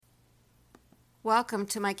Welcome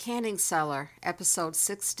to my canning cellar, episode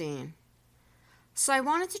 16. So I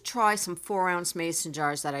wanted to try some 4-ounce mason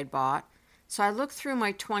jars that I'd bought, so I looked through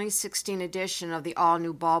my 2016 edition of the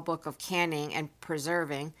all-new Ball Book of Canning and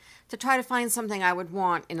Preserving to try to find something I would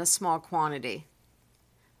want in a small quantity.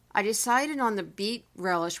 I decided on the beet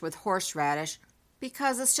relish with horseradish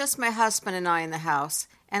because it's just my husband and I in the house,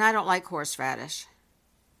 and I don't like horseradish.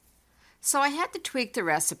 So I had to tweak the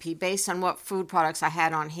recipe based on what food products I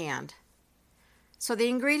had on hand. So the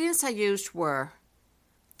ingredients I used were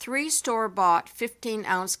 3 store-bought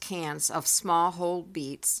 15-ounce cans of small whole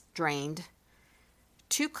beets, drained,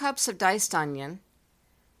 2 cups of diced onion,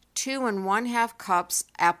 2 1/2 cups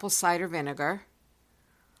apple cider vinegar,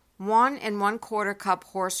 1 1/4 cup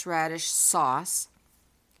horseradish sauce,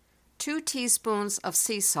 2 teaspoons of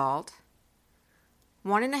sea salt,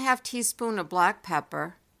 1 1/2 teaspoon of black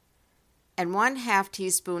pepper, and 1/2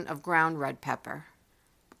 teaspoon of ground red pepper.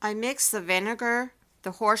 I mixed the vinegar,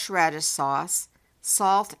 the horseradish sauce,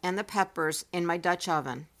 salt, and the peppers in my Dutch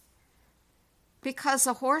oven. Because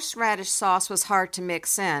the horseradish sauce was hard to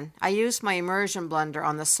mix in, I used my immersion blender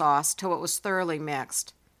on the sauce till it was thoroughly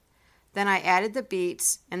mixed. Then I added the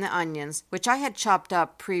beets and the onions, which I had chopped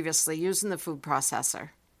up previously using the food processor.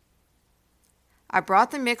 I brought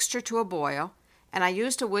the mixture to a boil, and I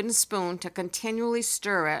used a wooden spoon to continually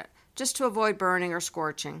stir it just to avoid burning or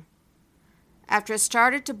scorching. After it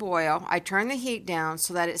started to boil, I turned the heat down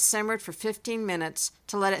so that it simmered for 15 minutes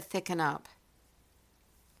to let it thicken up.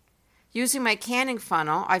 Using my canning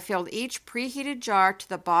funnel, I filled each preheated jar to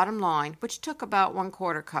the bottom line, which took about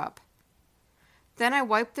 1/4 cup. Then I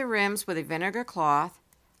wiped the rims with a vinegar cloth,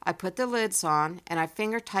 I put the lids on, and I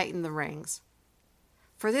finger tightened the rings.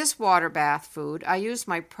 For this water bath food, I used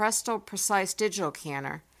my Presto Precise digital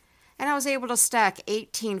canner, and I was able to stack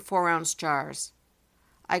 18 4-ounce jars.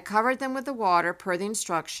 I covered them with the water per the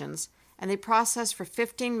instructions, and they processed for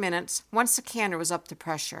 15 minutes once the canner was up to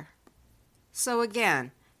pressure. So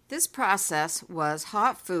again, this process was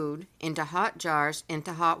hot food into hot jars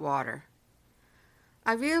into hot water.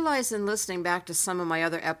 I realized in listening back to some of my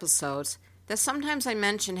other episodes that sometimes I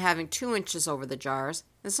mention having 2 inches over the jars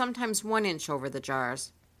and sometimes 1 inch over the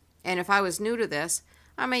jars. And if I was new to this,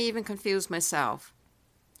 I may even confuse myself.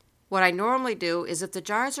 What I normally do is if the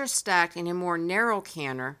jars are stacked in a more narrow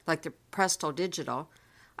canner, like the Presto Digital,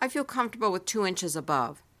 I feel comfortable with 2 inches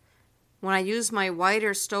above. When I use my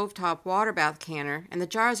wider stovetop water bath canner and the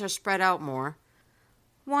jars are spread out more,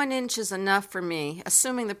 1 inch is enough for me,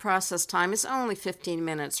 assuming the process time is only 15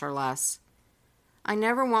 minutes or less. I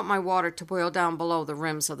never want my water to boil down below the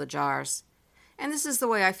rims of the jars, and this is the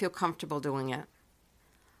way I feel comfortable doing it.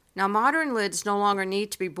 Now, modern lids no longer need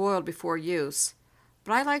to be boiled before use,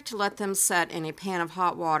 but I like to let them set in a pan of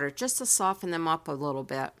hot water just to soften them up a little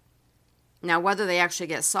bit. Now, whether they actually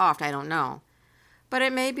get soft, I don't know. But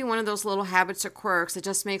it may be one of those little habits or quirks that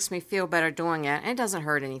just makes me feel better doing it, and it doesn't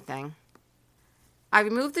hurt anything. I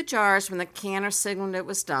removed the jars when the canner signaled it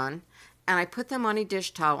was done, and I put them on a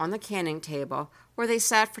dish towel on the canning table where they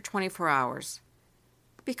sat for 24 hours.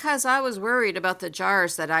 Because I was worried about the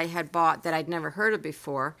jars that I had bought that I'd never heard of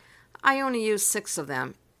before, I only used 6 of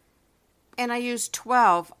them, and I used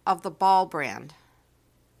 12 of the Ball brand.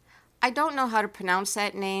 I don't know how to pronounce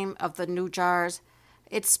that name of the new jars.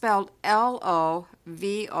 It's spelled Lovon.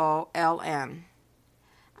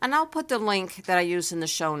 And I'll put the link that I use in the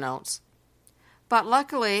show notes. But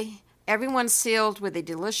luckily, everyone's sealed with a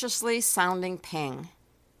deliciously sounding ping.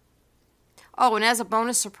 Oh, and as a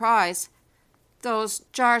bonus surprise, those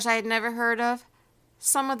jars I had never heard of,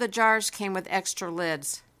 some of the jars came with extra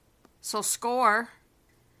lids. So score!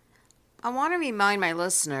 I want to remind my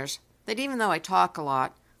listeners that even though I talk a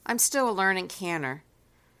lot, I'm still a learning canner.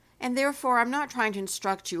 And therefore, I'm not trying to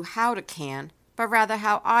instruct you how to can, but rather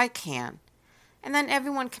how I can. And then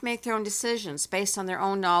everyone can make their own decisions based on their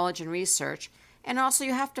own knowledge and research, and also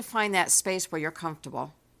you have to find that space where you're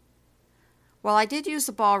comfortable. While I did use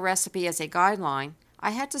the Ball recipe as a guideline,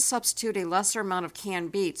 I had to substitute a lesser amount of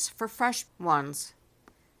canned beets for fresh ones.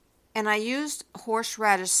 And I used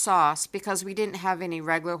horseradish sauce because we didn't have any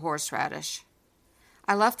regular horseradish.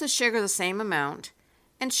 I left the sugar the same amount,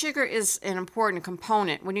 and sugar is an important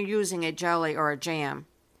component when you're using a jelly or a jam,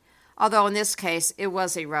 although in this case it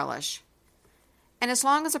was a relish. And as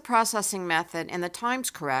long as the processing method and the time's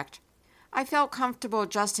correct, I felt comfortable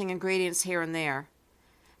adjusting ingredients here and there.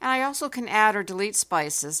 And I also can add or delete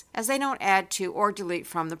spices as they don't add to or delete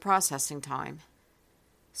from the processing time.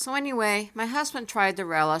 So anyway, my husband tried the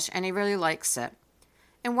relish and he really likes it.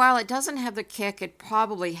 And while it doesn't have the kick it'd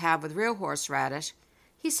probably have with real horseradish,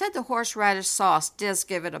 he said the horseradish sauce does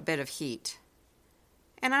give it a bit of heat.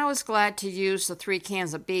 and I was glad to use the 3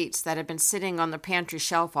 cans of beets that had been sitting on the pantry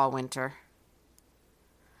shelf all winter.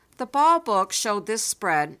 The Ball book showed this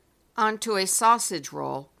spread onto a sausage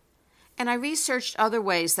roll, and I researched other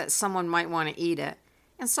ways that someone might want to eat it,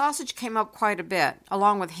 and sausage came up quite a bit,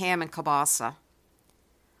 along with ham and kielbasa.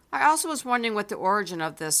 I also was wondering what the origin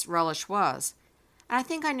of this relish was, and I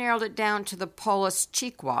think I narrowed it down to the Polis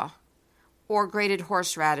chiqua, or grated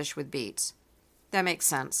horseradish with beets. That makes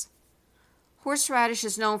sense. Horseradish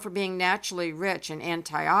is known for being naturally rich in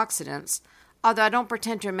antioxidants, although I don't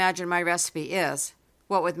pretend to imagine my recipe is,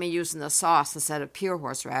 what with me using the sauce instead of pure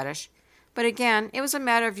horseradish. But again, it was a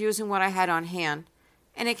matter of using what I had on hand,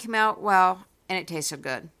 and it came out well, and it tasted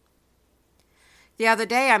good. The other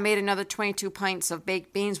day, I made another 22 pints of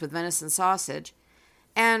baked beans with venison sausage,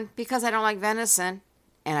 and because I don't like venison,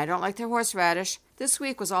 and I don't like the horseradish, this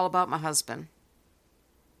week was all about my husband.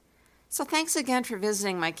 So thanks again for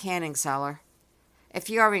visiting my canning cellar. If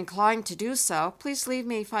you are inclined to do so, please leave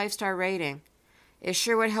me a 5-star rating. It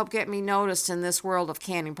sure would help get me noticed in this world of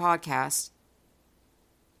canning podcasts.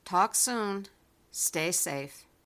 Talk soon. Stay safe.